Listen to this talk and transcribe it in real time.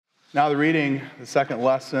Now the reading, the second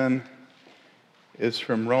lesson, is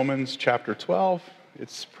from Romans chapter 12.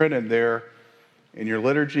 It's printed there in your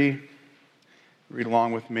liturgy. Read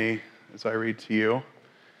along with me as I read to you.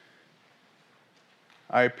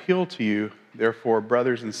 I appeal to you, therefore,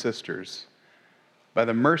 brothers and sisters, by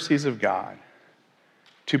the mercies of God,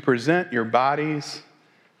 to present your bodies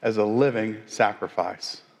as a living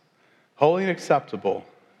sacrifice, holy and acceptable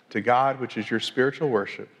to God, which is your spiritual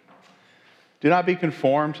worship. Do not be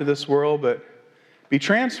conformed to this world, but be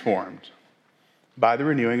transformed by the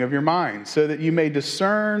renewing of your mind, so that you may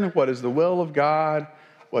discern what is the will of God,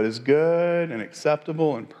 what is good and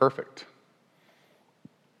acceptable and perfect.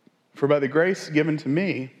 For by the grace given to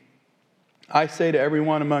me, I say to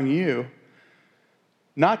everyone among you,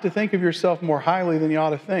 not to think of yourself more highly than you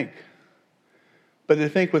ought to think, but to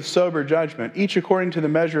think with sober judgment, each according to the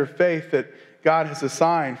measure of faith that God has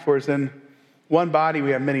assigned. For as in one body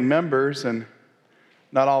we have many members, and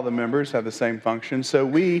not all the members have the same function. So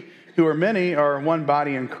we, who are many, are one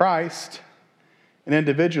body in Christ, and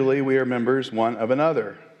individually we are members one of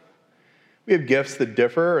another. We have gifts that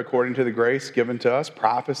differ according to the grace given to us,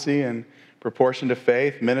 prophecy in proportion to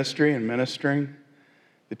faith, ministry and ministering,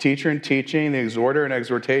 the teacher in teaching, the exhorter in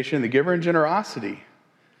exhortation, the giver in generosity,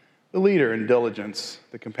 the leader in diligence,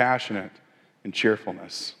 the compassionate in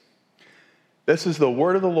cheerfulness. This is the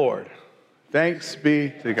word of the Lord. Thanks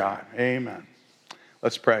be to God. Amen.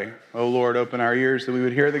 Let's pray. Oh Lord, open our ears that we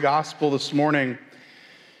would hear the gospel this morning.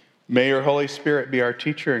 May your Holy Spirit be our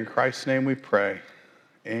teacher. In Christ's name we pray.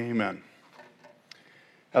 Amen.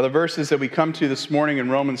 Now the verses that we come to this morning in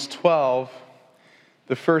Romans 12,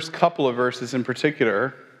 the first couple of verses in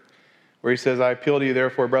particular, where he says, I appeal to you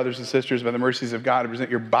therefore, brothers and sisters, by the mercies of God, to present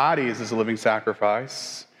your bodies as a living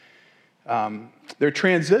sacrifice. They're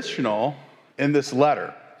transitional in this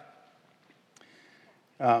letter,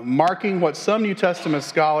 marking what some New Testament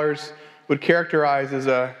scholars would characterize as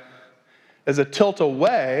a tilt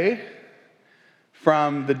away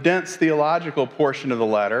from the dense theological portion of the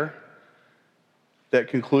letter that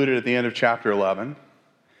concluded at the end of chapter 11,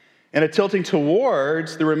 and a tilting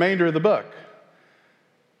towards the remainder of the book.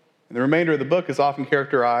 And the remainder of the book is often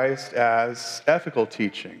characterized as ethical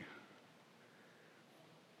teaching.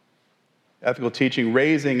 Ethical teaching,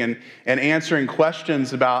 raising and answering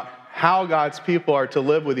questions about how God's people are to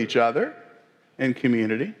live with each other in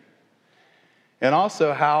community, and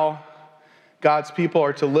also how God's people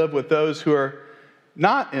are to live with those who are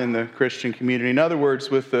not in the Christian community, in other words,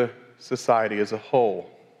 with the society as a whole.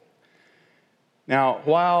 Now,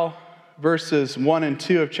 while verses 1 and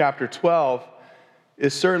 2 of chapter 12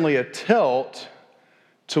 is certainly a tilt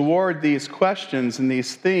toward these questions and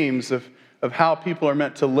these themes of how people are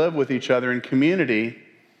meant to live with each other in community,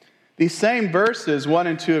 these same verses, 1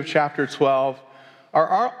 and 2 of chapter 12,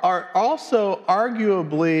 are also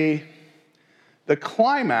arguably the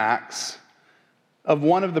climax of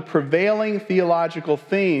one of the prevailing theological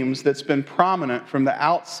themes that's been prominent from the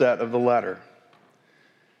outset of the letter.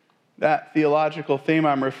 That theological theme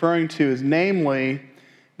I'm referring to is namely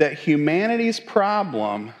that humanity's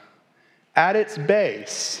problem at its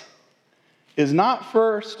base is not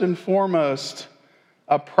first and foremost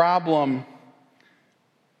a problem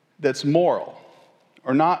that's moral,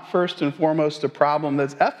 or not first and foremost a problem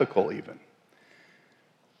that's ethical even.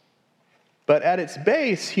 But at its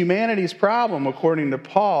base, humanity's problem, according to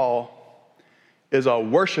Paul, is a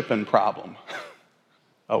worshiping problem.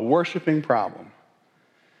 A worshiping problem.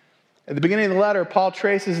 At the beginning of the letter, Paul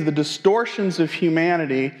traces the distortions of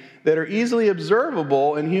humanity that are easily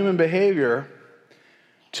observable in human behavior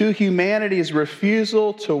to humanity's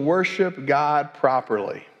refusal to worship God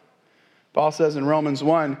properly. Paul says in Romans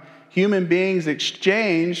 1, human beings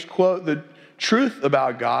exchanged, quote, the truth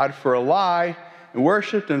about God for a lie, and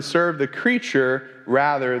worshiped and served the creature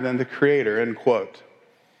rather than the Creator, end quote.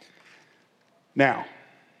 Now,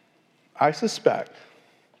 I suspect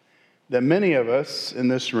that many of us in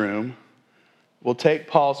this room will take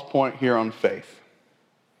Paul's point here on faith.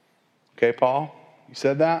 Okay, Paul, you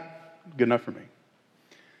said that? Good enough for me.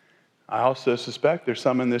 I also suspect there's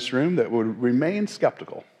some in this room that would remain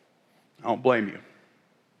skeptical. I don't blame you.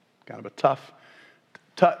 Kind of a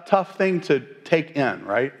tough thing to take in,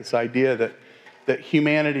 right? This idea that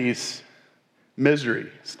humanity's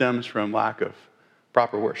misery stems from lack of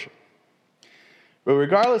proper worship. But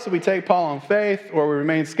regardless if we take Paul on faith or we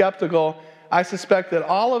remain skeptical, I suspect that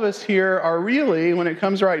all of us here are really, when it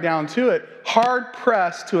comes right down to it,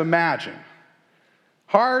 hard-pressed to imagine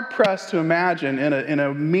in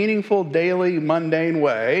a meaningful, daily, mundane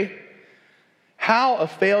way how a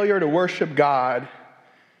failure to worship God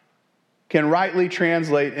can rightly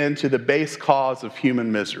translate into the base cause of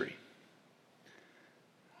human misery.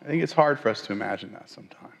 I think it's hard for us to imagine that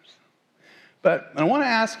sometimes. But I want to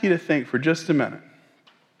ask you to think for just a minute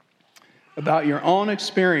about your own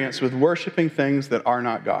experience with worshiping things that are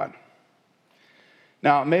not God.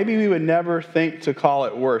 Now, maybe we would never think to call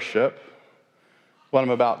it worship, what I'm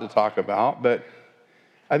about to talk about, but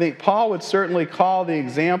I think Paul would certainly call the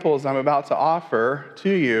examples I'm about to offer to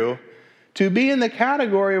you to be in the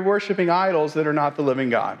category of worshiping idols that are not the living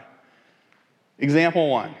God. Example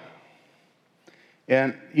one.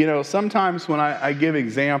 And, sometimes when I give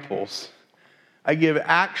examples, I give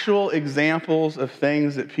actual examples of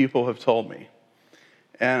things that people have told me.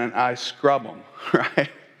 And I scrub them, right?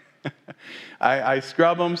 I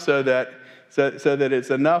scrub them so that it's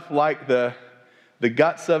enough like the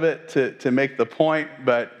guts of it to make the point,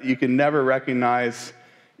 but you can never recognize,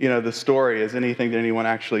 the story as anything that anyone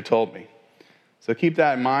actually told me. So keep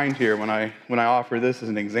that in mind here when I offer this as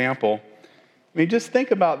an example. I mean, just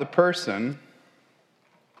think about the person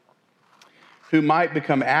who might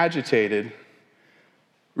become agitated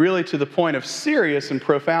really to the point of serious and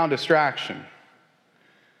profound distraction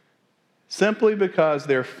simply because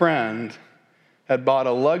their friend had bought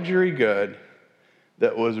a luxury good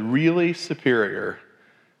that was really superior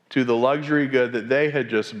to the luxury good that they had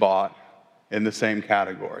just bought in the same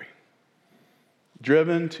category.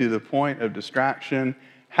 Driven to the point of distraction,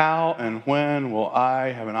 how and when will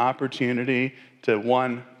I have an opportunity to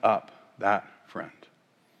one-up that friend?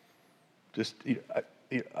 Just,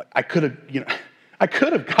 I could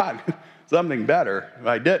have gotten something better if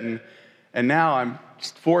I didn't, and now I'm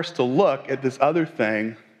just forced to look at this other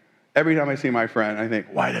thing. Every time I see my friend, I think,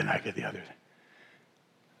 why didn't I get the other thing?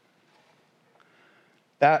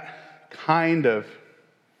 That kind of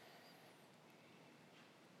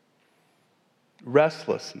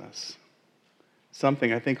restlessness,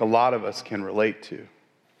 something I think a lot of us can relate to.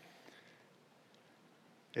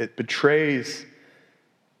 It betrays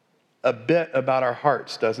a bit about our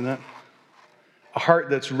hearts, doesn't it? A heart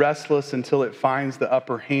that's restless until it finds the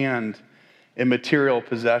upper hand in material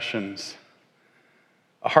possessions.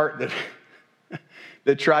 A heart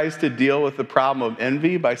that tries to deal with the problem of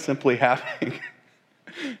envy by simply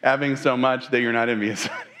having so much that you're not envious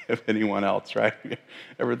of anyone else, right?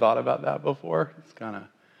 Ever thought about that before? It's kind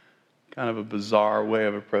of a bizarre way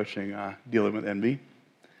of approaching dealing with envy.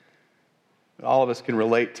 All of us can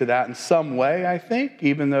relate to that in some way, I think,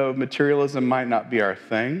 even though materialism might not be our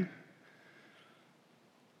thing.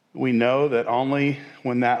 We know that only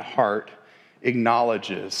when that heart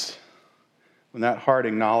acknowledges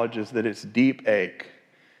that its deep ache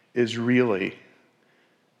is really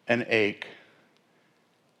an ache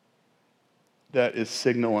that is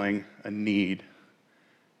signaling a need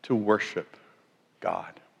to worship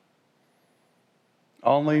God.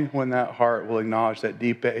 Only when that heart will acknowledge that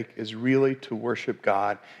deep ache is really to worship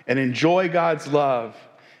God and enjoy God's love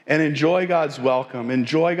and enjoy God's welcome,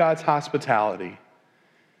 enjoy God's hospitality.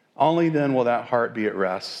 Only then will that heart be at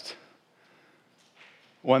rest.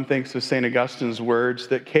 One thinks of St. Augustine's words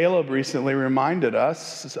that Caleb recently reminded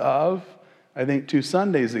us of, I think 2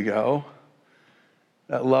 Sundays ago.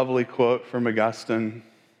 That lovely quote from Augustine,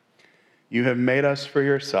 "You have made us for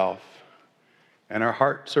yourself, and our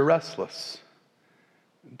hearts are restless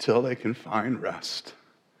until they can find rest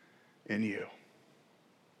in you."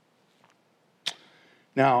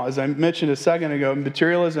 Now, as I mentioned a second ago,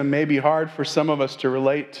 materialism may be hard for some of us to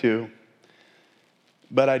relate to,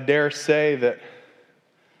 but I dare say that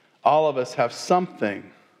all of us have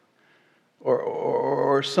something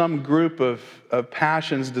or some group of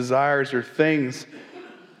passions, desires, or things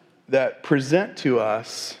that present to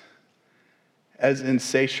us as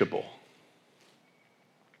insatiable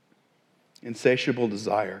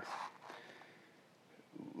desire.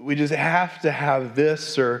 We just have to have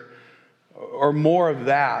this or more of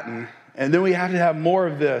that, and then we have to have more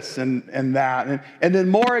of this and that, and then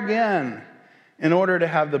more again in order to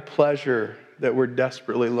have the pleasure that we're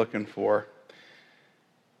desperately looking for.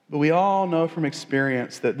 But we all know from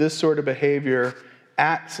experience that this sort of behavior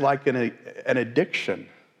acts like an addiction.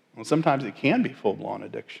 Well, sometimes it can be full-blown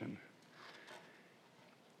addiction.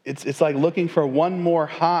 It's like looking for one more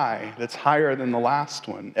high that's higher than the last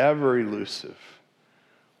one, ever elusive.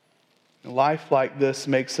 A life like this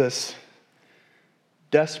makes us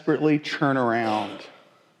desperately churn around,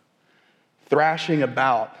 thrashing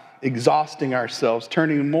about, exhausting ourselves,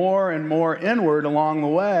 turning more and more inward along the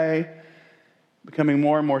way, becoming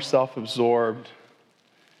more and more self-absorbed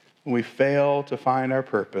when we fail to find our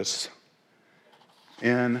purpose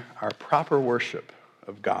in our proper worship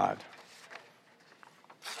of God.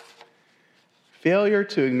 Failure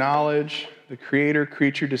to acknowledge the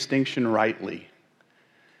creator-creature distinction rightly.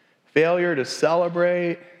 failure to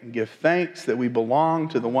celebrate and give thanks that we belong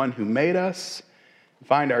to the one who made us,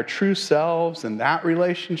 find our true selves in that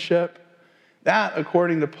relationship, that,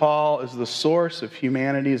 according to Paul, is the source of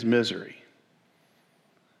humanity's misery.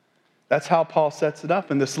 That's how Paul sets it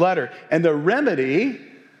up in this letter. And the remedy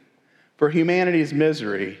for humanity's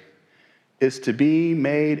misery is to be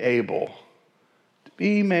made able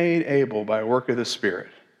by a work of the Spirit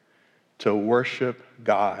to worship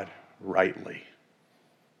God rightly.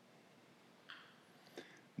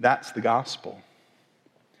 That's the gospel.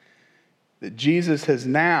 That Jesus has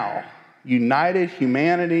now united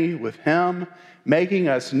humanity with him, making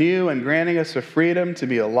us new and granting us a freedom to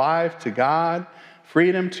be alive to God,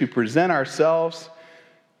 freedom to present ourselves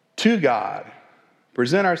to God,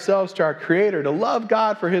 present ourselves to our Creator, to love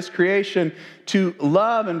God for his creation, to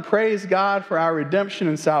love and praise God for our redemption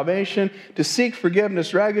and salvation, to seek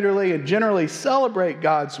forgiveness regularly and generally celebrate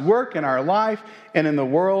God's work in our life and in the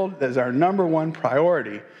world as our number one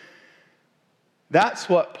priority. That's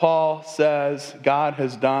what Paul says God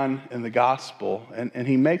has done in the gospel. And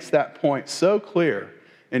he makes that point so clear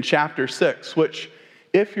in chapter 6, which,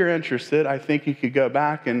 if you're interested, I think you could go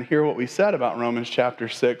back and hear what we said about Romans chapter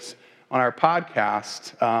 6 on our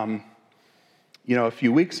podcast, a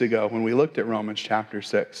few weeks ago when we looked at Romans chapter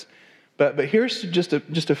 6. But here's just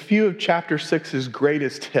a few of chapter 6's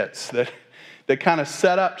greatest hits that kind of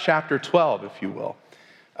set up chapter 12, if you will.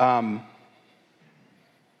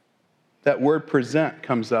 That word present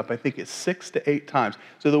comes up, I think it's 6 to 8 times.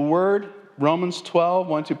 So the word, Romans 12,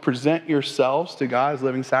 want to present yourselves to God as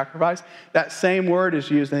living sacrifice. That same word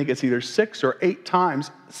is used, I think it's either 6 or 8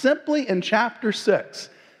 times, simply in chapter 6.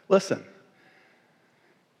 Listen.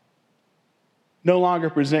 No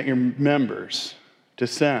longer present your members to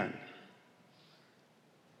sin.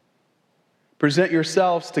 Present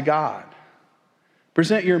yourselves to God.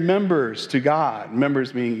 Present your members to God.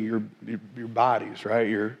 Members meaning your bodies, right?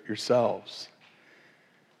 Yourselves.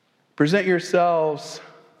 Present yourselves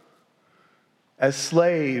as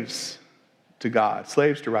slaves to God,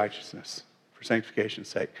 slaves to righteousness for sanctification's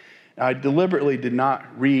sake. Now, I deliberately did not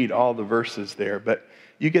read all the verses there, but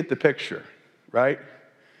you get the picture, right?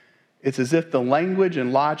 It's as if the language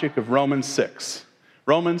and logic of Romans 6,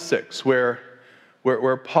 where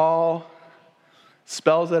Paul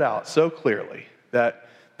spells it out so clearly that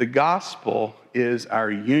the gospel is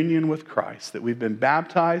our union with Christ, that we've been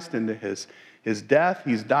baptized into his death.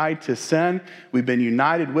 He's died to sin. We've been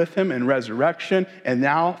united with him in resurrection. And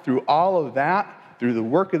now through all of that, through the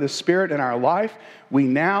work of the Spirit in our life, we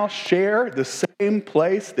now share the same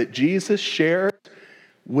place that Jesus shared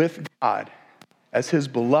with God as his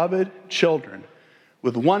beloved children,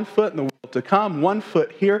 with one foot in the world to come, one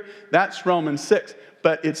foot here. That's Romans 6.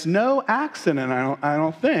 But it's no accident, I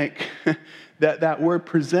don't think, that word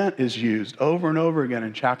present is used over and over again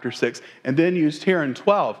in chapter 6, and then used here in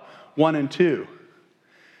 12, 1 and 2.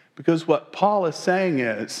 Because what Paul is saying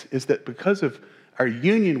is that because of our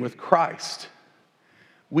union with Christ,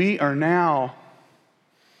 we are now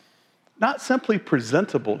not simply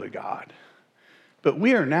presentable to God, but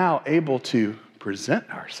we are now able to present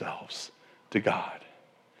ourselves to God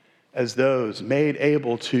as those made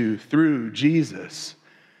able to, through Jesus,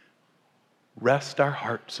 rest our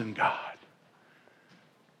hearts in God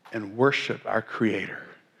and worship our Creator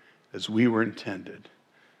as we were intended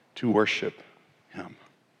to worship him.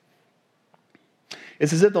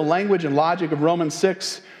 It's as if the language and logic of Romans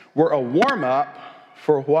 6 were a warm-up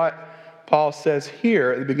for what Paul says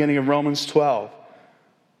here at the beginning of Romans 12.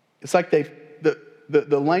 It's like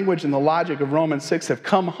the language and the logic of Romans 6 have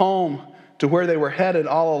come home to where they were headed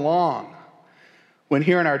all along. When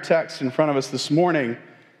here in our text in front of us this morning,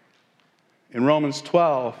 in Romans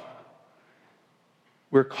 12,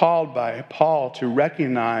 we're called by Paul to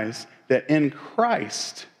recognize that in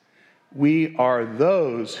Christ, we are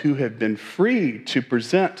those who have been freed to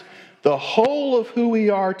present the whole of who we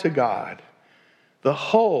are to God, the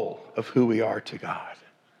whole of who we are to God,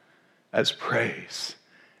 as praise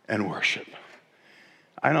and worship.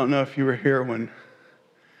 I don't know if you were here when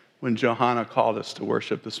Johanna called us to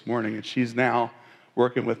worship this morning, and she's now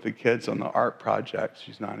working with the kids on the art project.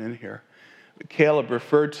 She's not in here. But Caleb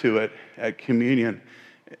referred to it at communion.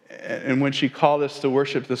 And when she called us to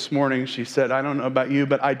worship this morning, she said, I don't know about you,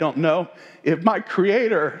 but I don't know if my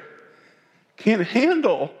Creator can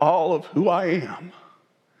handle all of who I am.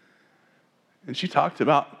 And she talked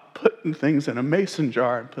about putting things in a mason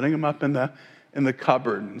jar and putting them up in the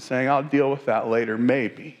cupboard and saying, I'll deal with that later,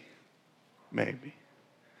 maybe.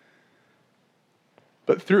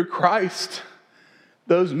 But through Christ,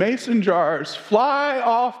 those mason jars fly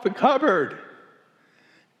off the cupboard.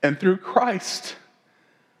 And through Christ,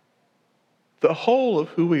 The whole of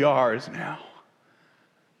who we are is now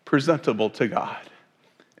presentable to God.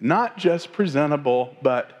 Not just presentable,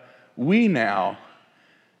 but we now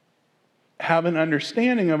have an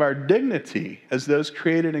understanding of our dignity as those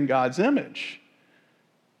created in God's image,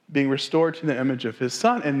 being restored to the image of his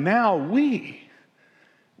Son. And now we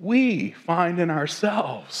find in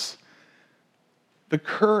ourselves the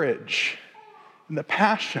courage and the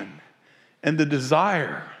passion and the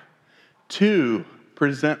desire to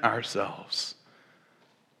present ourselves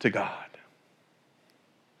to God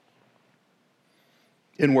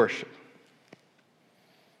in worship.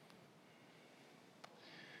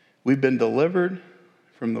 We've been delivered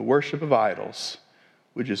from the worship of idols,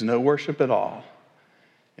 which is no worship at all.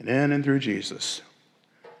 And in and through Jesus,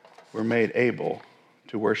 we're made able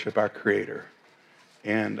to worship our Creator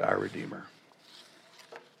and our Redeemer.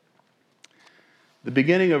 The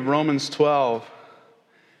beginning of Romans 12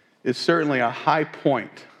 is certainly a high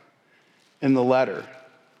point in the letter.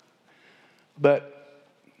 But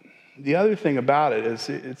the other thing about it is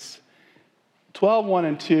it's 12, 1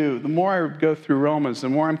 and 2, the more I go through Romans, the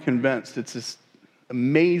more I'm convinced it's this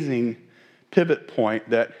amazing pivot point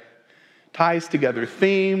that ties together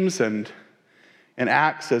themes and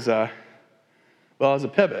acts as a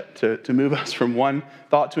pivot to move us from one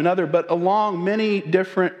thought to another, but along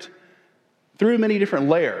through many different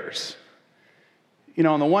layers. You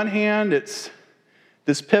know, on the one hand, it's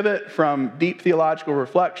this pivot from deep theological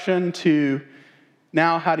reflection to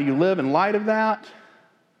now how do you live in light of that?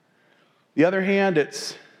 The other hand,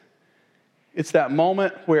 it's that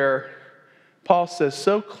moment where Paul says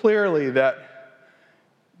so clearly that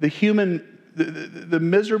the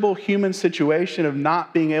miserable human situation of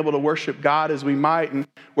not being able to worship God as we might and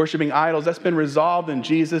worshiping idols, that's been resolved in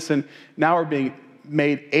Jesus, and now we're being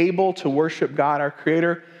made able to worship God, our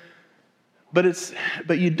Creator. But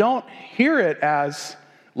you don't hear it as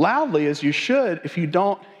loudly as you should if you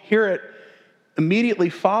don't hear it immediately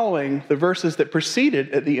following the verses that preceded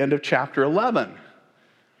at the end of chapter 11.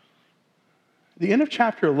 The end of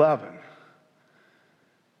chapter 11.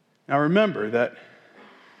 Now remember that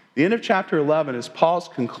the end of chapter 11 is Paul's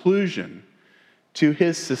conclusion to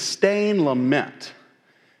his sustained lament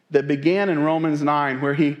that began in Romans 9,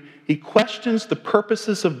 where he questions the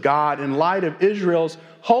purposes of God in light of Israel's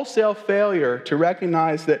wholesale failure to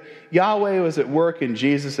recognize that Yahweh was at work in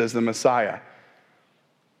Jesus as the Messiah.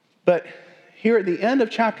 But here at the end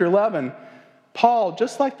of chapter 11, Paul,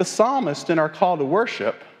 just like the psalmist in our call to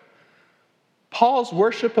worship, Paul's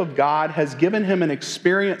worship of God has given him an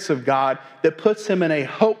experience of God that puts him in a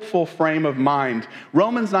hopeful frame of mind.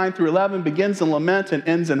 Romans 9 through 11 begins in lament and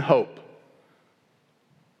ends in hope.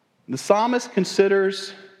 The psalmist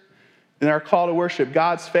considers in our call to worship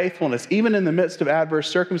God's faithfulness, even in the midst of adverse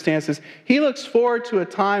circumstances. He looks forward to a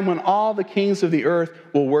time when all the kings of the earth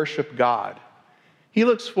will worship God. He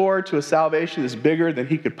looks forward to a salvation that's bigger than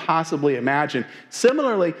he could possibly imagine.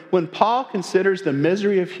 Similarly, when Paul considers the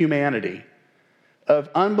misery of humanity, of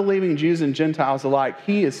unbelieving Jews and Gentiles alike,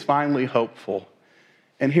 he is finally hopeful.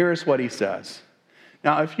 And here's what he says.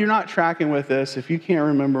 Now, if you're not tracking with this, if you can't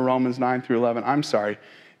remember Romans 9 through 11, I'm sorry.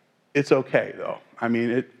 It's okay, though. I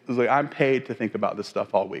mean, it was like I'm paid to think about this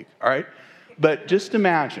stuff all week, all right? But just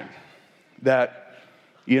imagine that,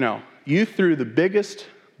 you threw the biggest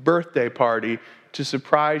birthday party to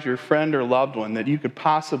surprise your friend or loved one that you could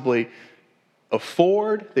possibly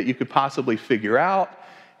afford, that you could possibly figure out,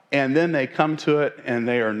 and then they come to it and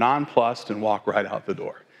they are nonplussed and walk right out the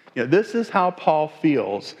door. This is how Paul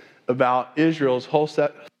feels about Israel's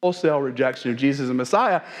wholesale rejection of Jesus as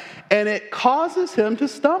Messiah, and it causes him to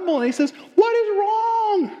stumble, and he says, what is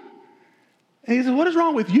wrong? And he says, what is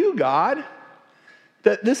wrong with you, God,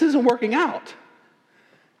 that this isn't working out?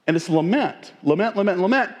 And it's lament,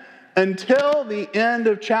 until the end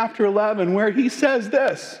of chapter 11, where he says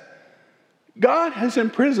this: God has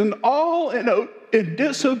imprisoned all in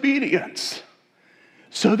disobedience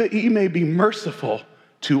so that he may be merciful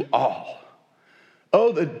to all.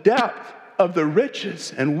 Oh, the depth of the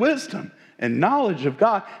riches and wisdom and knowledge of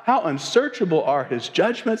God. How unsearchable are his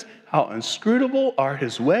judgments, how inscrutable are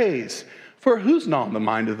his ways. For who's known the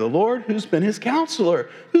mind of the Lord? Who's been his counselor?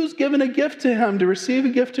 Who's given a gift to him to receive a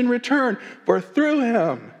gift in return? For through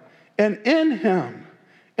him and in him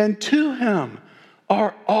and to him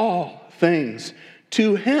are all things.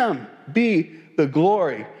 To him be the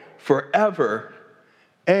glory forever.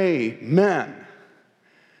 Amen.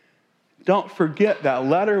 Don't forget that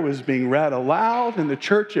letter was being read aloud in the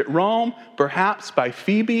church at Rome, perhaps by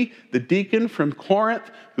Phoebe, the deacon from Corinth,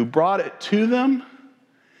 who brought it to them.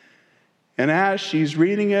 And as she's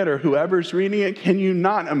reading it, or whoever's reading it, can you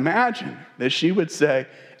not imagine that she would say,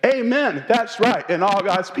 amen, that's right. And all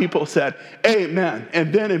God's people said, amen.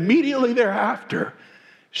 And then immediately thereafter,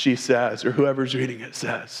 she says, or whoever's reading it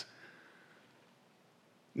says,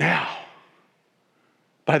 now,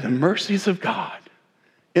 by the mercies of God,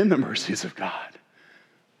 in the mercies of God,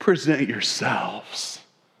 present yourselves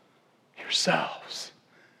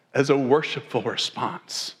as a worshipful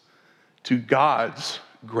response to God's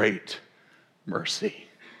great mercy.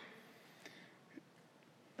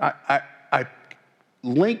 I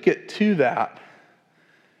link it to that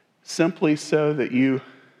simply so that you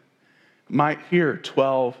might hear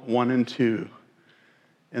 12, 1 and 2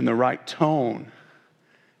 in the right tone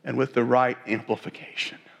and with the right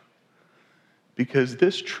amplification. Because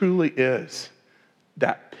this truly is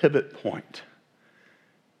that pivot point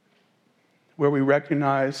where we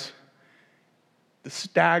recognize the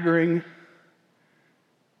staggering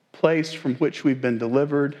place from which we've been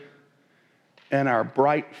delivered and our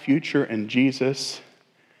bright future in Jesus.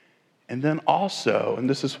 And then also, and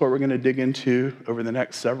this is what we're going to dig into over the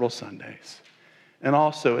next several Sundays, and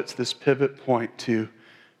also it's this pivot point to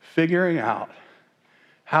figuring out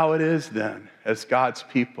how it is then, as God's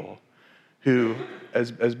people, who,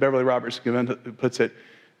 as Beverly Roberts puts it,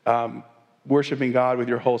 worshiping God with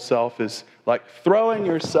your whole self is like throwing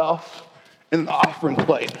yourself in the offering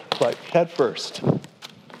plate, like head first.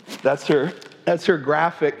 That's her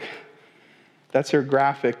graphic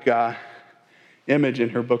image in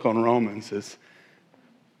her book on Romans is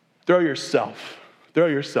throw yourself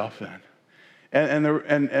in. And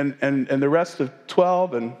the rest of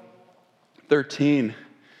 12 and 13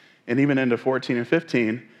 and even into 14 and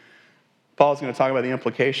 15, Paul's going to talk about the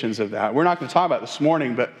implications of that. We're not going to talk about it this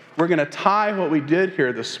morning, but we're going to tie what we did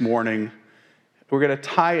here this morning, we're going to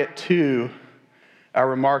tie it to our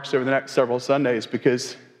remarks over the next several Sundays,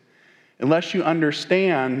 because unless you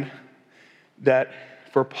understand that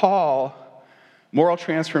for Paul, moral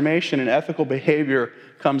transformation and ethical behavior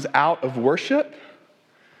comes out of worship,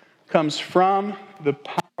 comes from the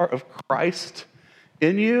power of Christ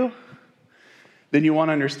in you, then you want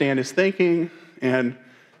to understand his thinking, and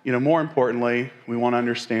more importantly, we want to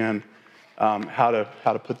understand how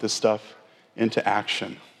to put this stuff into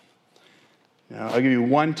action. I'll give you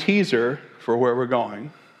one teaser for where we're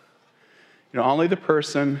going. Only the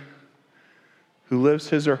person who lives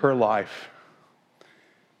his or her life,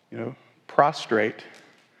 prostrate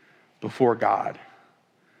before God.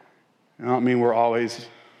 I don't mean we're always,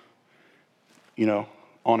 on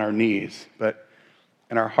our knees, but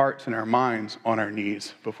in our hearts and our minds on our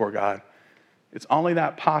knees before God. It's only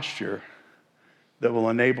that posture that will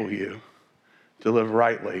enable you to live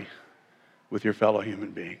rightly with your fellow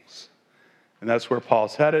human beings. And that's where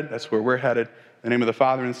Paul's headed. That's where we're headed. In the name of the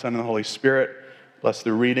Father, and Son, and the Holy Spirit, bless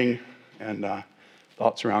the reading and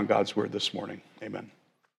thoughts around God's word this morning. Amen.